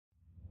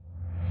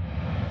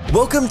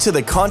Welcome to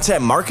the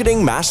Content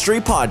Marketing Mastery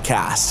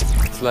Podcast.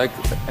 It's like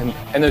an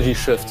energy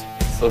shift.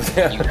 So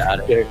you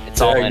got it. It's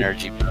all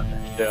energy, brother.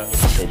 Yeah.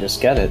 They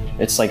just get it.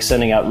 It's like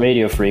sending out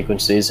radio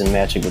frequencies and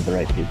matching with the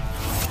right people.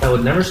 I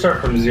would never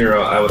start from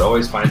zero. I would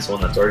always find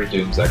someone that's already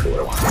doing exactly what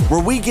I want.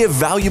 Where we give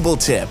valuable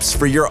tips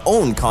for your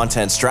own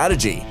content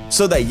strategy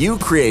so that you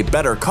create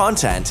better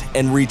content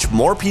and reach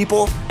more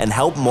people and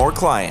help more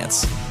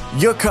clients.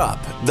 Yukup,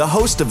 the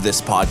host of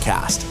this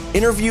podcast,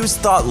 interviews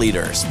thought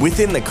leaders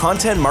within the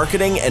content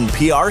marketing and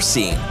PR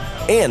scene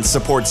and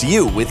supports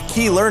you with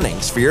key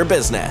learnings for your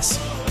business.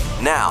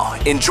 Now,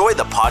 enjoy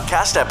the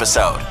podcast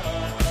episode.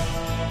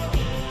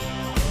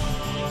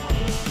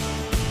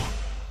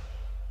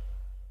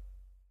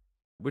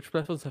 Which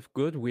platforms have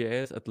good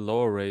VAs at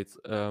lower rates?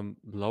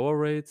 Lower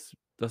rates,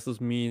 does this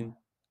mean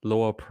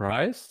lower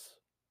price?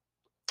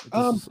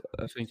 I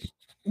think.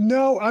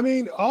 No, I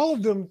mean, all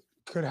of them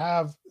could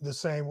have the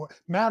same.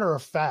 Matter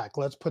of fact,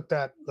 let's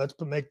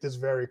make this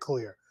very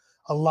clear.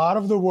 A lot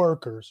of the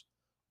workers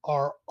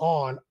are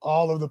on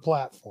all of the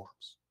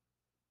platforms.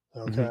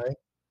 Okay. Mm-hmm.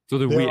 So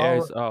the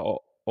VAs are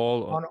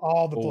all on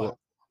all the platforms.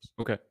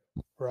 Okay.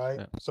 Right.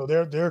 Yeah. So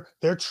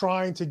they're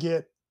trying to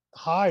get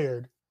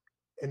hired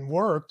and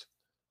worked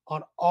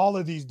on all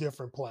of these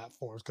different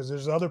platforms, because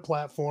there's other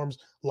platforms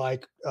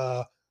like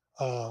I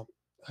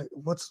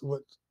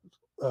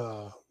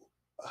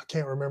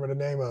can't remember the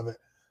name of it,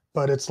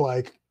 but it's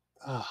like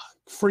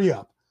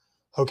FreeUp.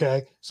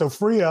 Okay, so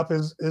FreeUp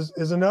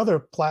is another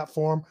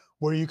platform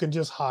where you can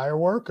just hire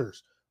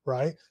workers,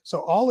 right?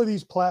 So all of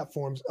these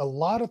platforms, a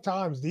lot of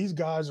times these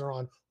guys are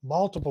on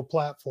multiple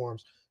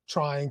platforms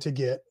trying to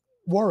get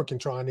work and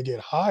trying to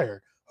get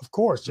hired, of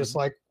course, just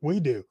like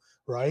we do.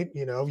 Right.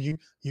 You know, you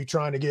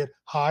trying to get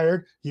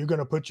hired, you're going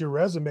to put your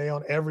resume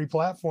on every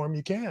platform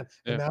you can.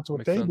 And that's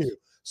what they do.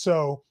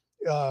 So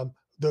the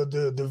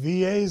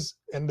VAs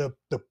and the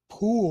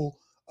pool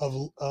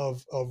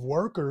of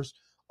workers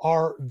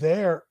are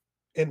there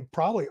in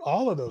probably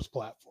all of those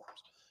platforms,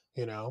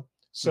 you know.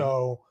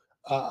 So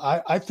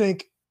I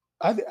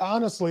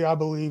honestly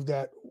believe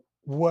that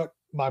what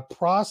my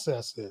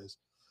process is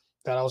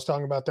that I was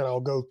talking about that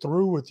I'll go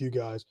through with you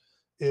guys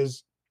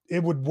is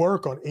it would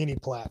work on any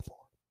platform.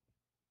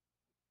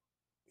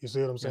 You see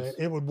what I'm saying? Yes.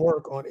 It would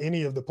work on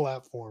any of the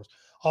platforms.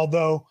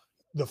 Although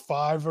the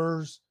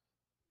Fiverrs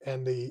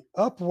and the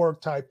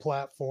Upwork type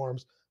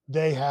platforms,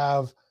 they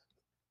have,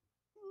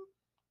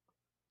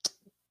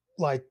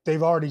 like,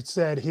 they've already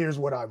said, here's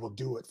what I will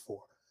do it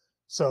for.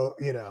 So,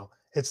 you know,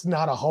 it's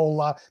not a whole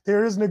lot.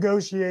 There is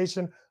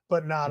negotiation,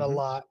 but not a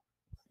lot,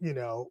 you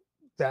know,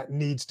 that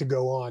needs to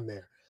go on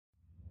there.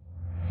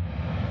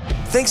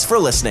 Thanks for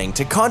listening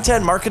to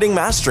Content Marketing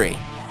Mastery.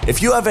 If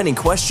you have any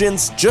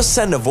questions, just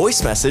send a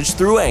voice message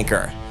through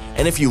Anchor.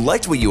 And if you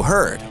liked what you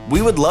heard,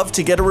 we would love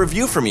to get a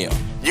review from you.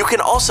 You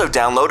can also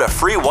download a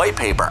free white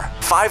paper,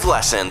 5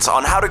 lessons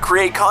on how to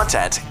create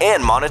content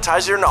and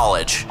monetize your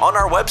knowledge on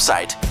our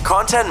website,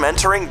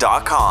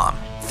 contentmentoring.com.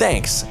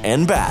 Thanks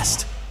and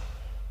best.